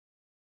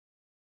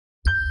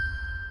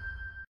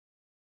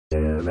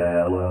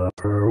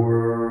Developer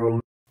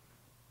World.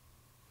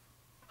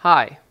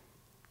 Hi,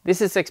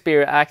 this is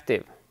Xperia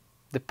Active,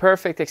 the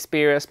perfect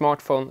Xperia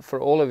smartphone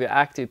for all of you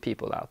active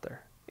people out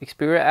there.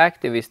 Xperia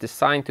Active is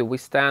designed to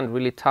withstand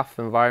really tough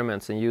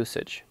environments and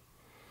usage.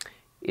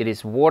 It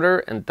is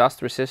water and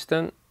dust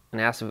resistant and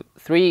has a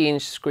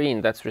 3-inch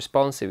screen that's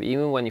responsive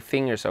even when your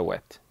fingers are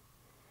wet.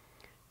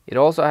 It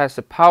also has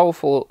a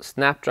powerful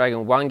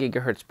Snapdragon 1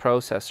 GHz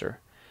processor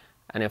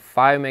and a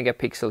 5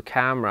 megapixel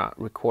camera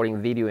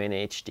recording video in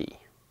HD.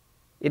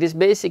 It is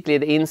basically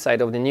the inside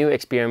of the new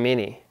Xperia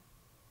Mini,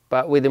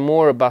 but with a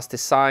more robust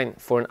design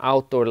for an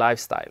outdoor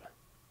lifestyle.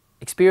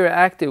 Xperia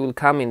Active will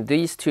come in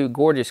these two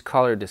gorgeous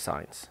color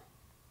designs.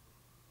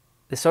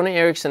 The Sony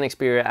Ericsson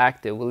Xperia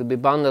Active will be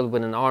bundled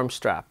with an arm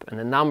strap and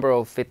a number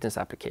of fitness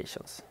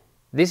applications.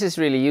 This is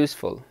really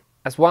useful,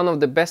 as one of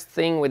the best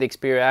things with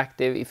Xperia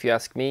Active, if you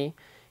ask me,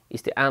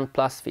 is the ANT+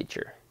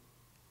 feature.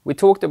 We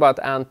talked about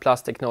ANT+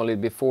 technology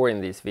before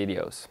in these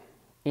videos.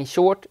 In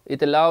short,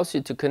 it allows you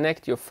to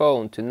connect your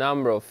phone to a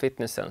number of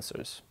fitness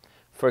sensors.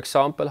 For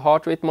example,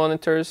 heart rate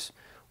monitors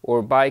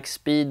or bike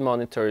speed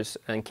monitors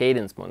and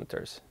cadence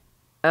monitors.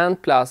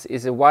 ANT+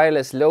 is a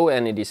wireless low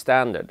energy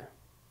standard.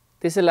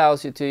 This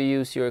allows you to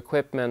use your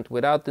equipment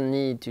without the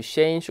need to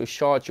change or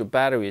charge your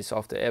batteries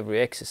after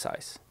every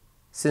exercise.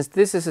 Since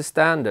this is a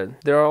standard,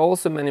 there are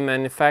also many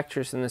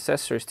manufacturers and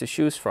accessories to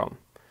choose from.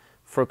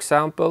 For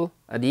example,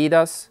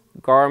 Adidas,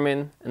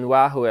 Garmin and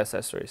Wahoo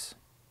accessories.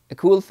 A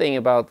cool thing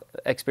about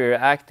Xperia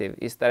Active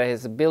is that it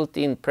has a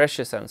built-in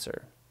pressure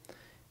sensor.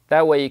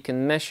 That way you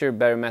can measure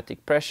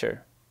barometric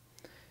pressure.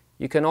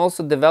 You can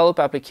also develop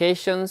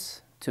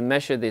applications to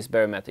measure this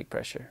barometric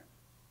pressure.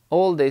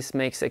 All this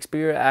makes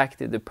Xperia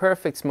Active the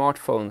perfect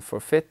smartphone for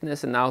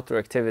fitness and outdoor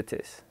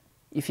activities.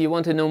 If you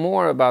want to know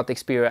more about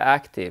Xperia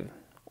Active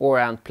or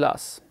ANT+,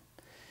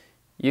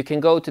 you can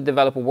go to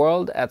Developer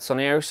World at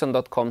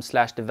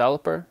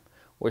sonyericsson.com/developer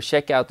or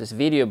check out this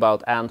video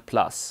about ANT+.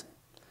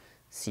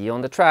 See you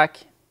on the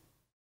track!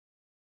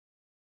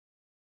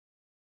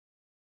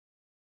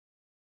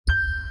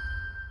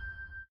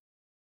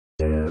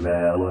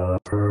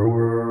 Developer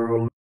World.